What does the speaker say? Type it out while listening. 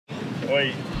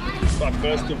Oi, but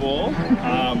first of all,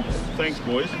 thanks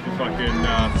boys for fucking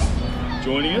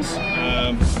joining us.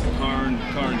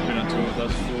 Kyron's been on tour with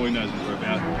us before, he knows what we're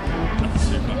about.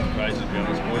 Nothing too fucking crazy to be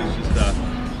honest boys, just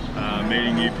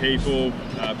meeting new people,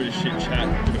 a bit of shit chat,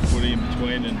 a bit of footy in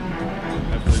between, and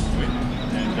hopefully we win.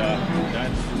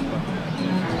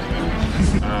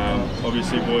 And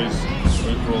obviously boys,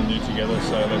 we're all new together,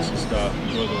 so let's just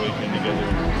enjoy the weekend together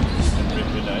and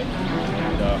rip the day.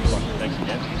 And thanks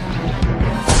again.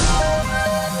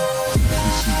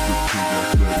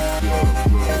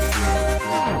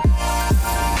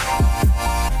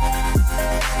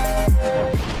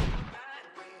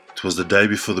 It was the day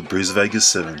before the BrisVegas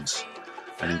Sevens,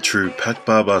 and in true PAC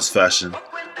BaaBaas fashion,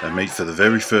 they meet for the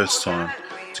very first time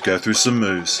to go through some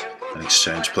moves and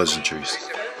exchange pleasantries.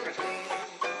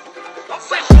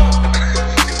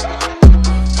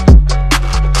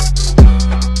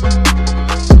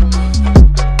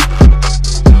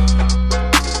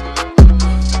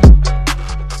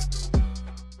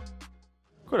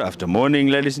 Good afternoon,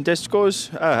 ladies and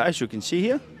testicles. As you can see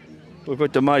here, we've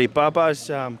got the mighty BaaBaas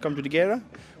come together.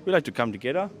 We like to come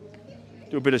together,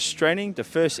 do a bit of training, the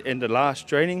first and the last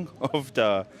training of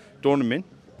the tournament.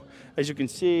 As you can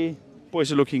see,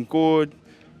 boys are looking good.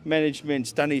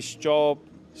 Management's done his job.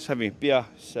 Just having a beer,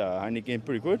 so only getting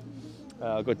pretty good.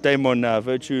 I've got Damon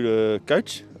Virtue, the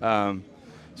coach.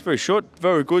 It's very short,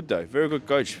 very good though. Very good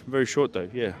coach, very short though,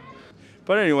 yeah.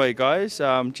 But anyway, guys,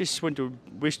 just want to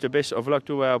wish the best of luck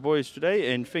to our boys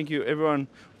today, and thank you everyone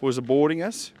for supporting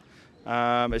us,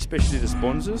 especially the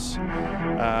sponsors.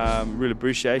 Real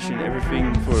appreciation,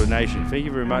 everything for the nation. Thank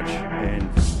you very much, and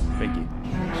thank you.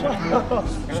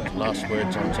 Last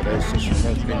words on today's session.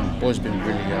 Boys been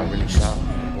really sharp.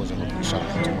 Boys are looking sharp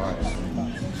for tomorrow.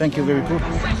 Thank you, very good.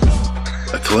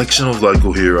 A collection of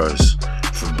local heroes,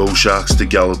 from bull sharks to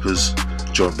gallopers,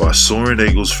 joined by soaring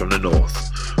eagles from the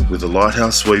north, with a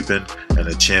lighthouse sweeping and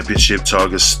a championship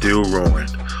tiger still roaring,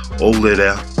 all led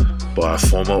out by a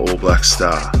former All Black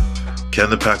star. Can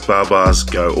the PAC BaaBaas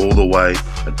go all the way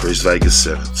at BrisVegas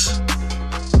Sevens?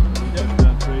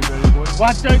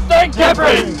 1, 2, 3,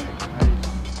 Capri!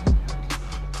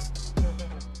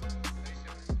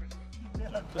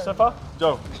 So far?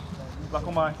 Joe, luck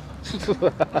on mine.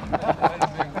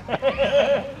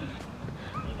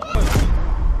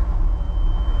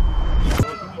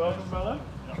 Welcome, brother.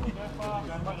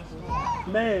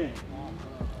 Man.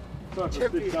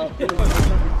 Champion.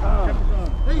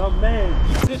 Oh, man.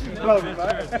 Love you,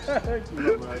 mate.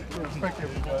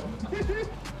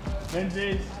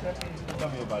 Menzies.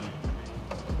 Come here, buddy.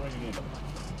 Bring it in.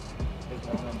 Here's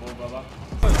one on board, brother.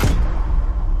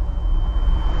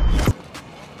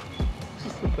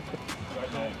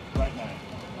 Great name.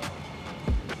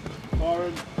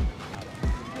 Byron.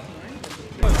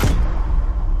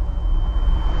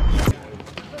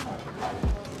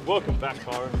 Welcome back,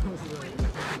 Kyron.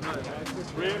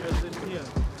 Where is it here?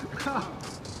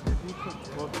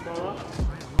 Welcome, Byron.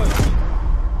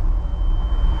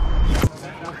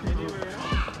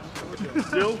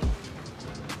 Still?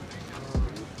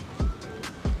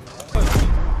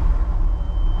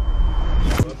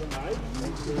 Welcome, mate.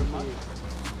 Thank you very much.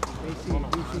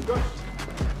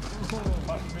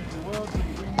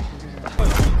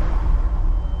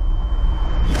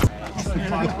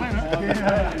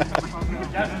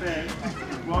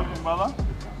 Welcome, brother.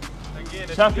 Again,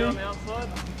 Chappy. On the outside.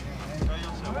 Go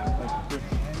yourself.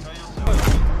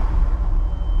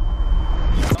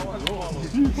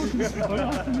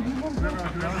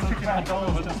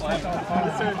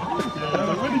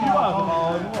 When did you ask?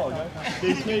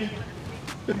 DC.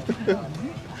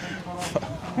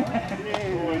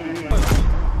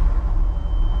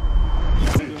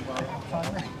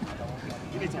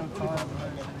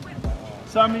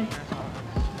 Sammy.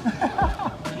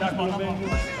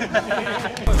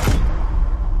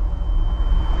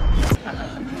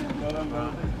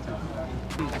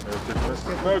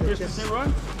 Merry Christmas,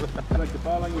 everyone.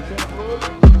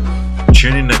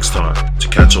 Tune in next time to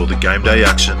catch all the game day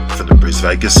action from the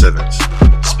BrisVegas Sevens.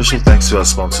 Special thanks to our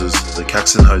sponsors, the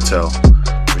Caxton Hotel,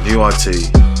 Renew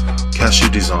IT, Cashew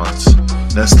Designs,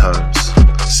 Nest Homes,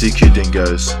 CQ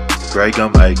Dingoes, Grey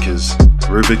Gum Acres,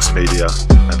 Rubik's Media,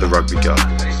 and the Rugby Guy.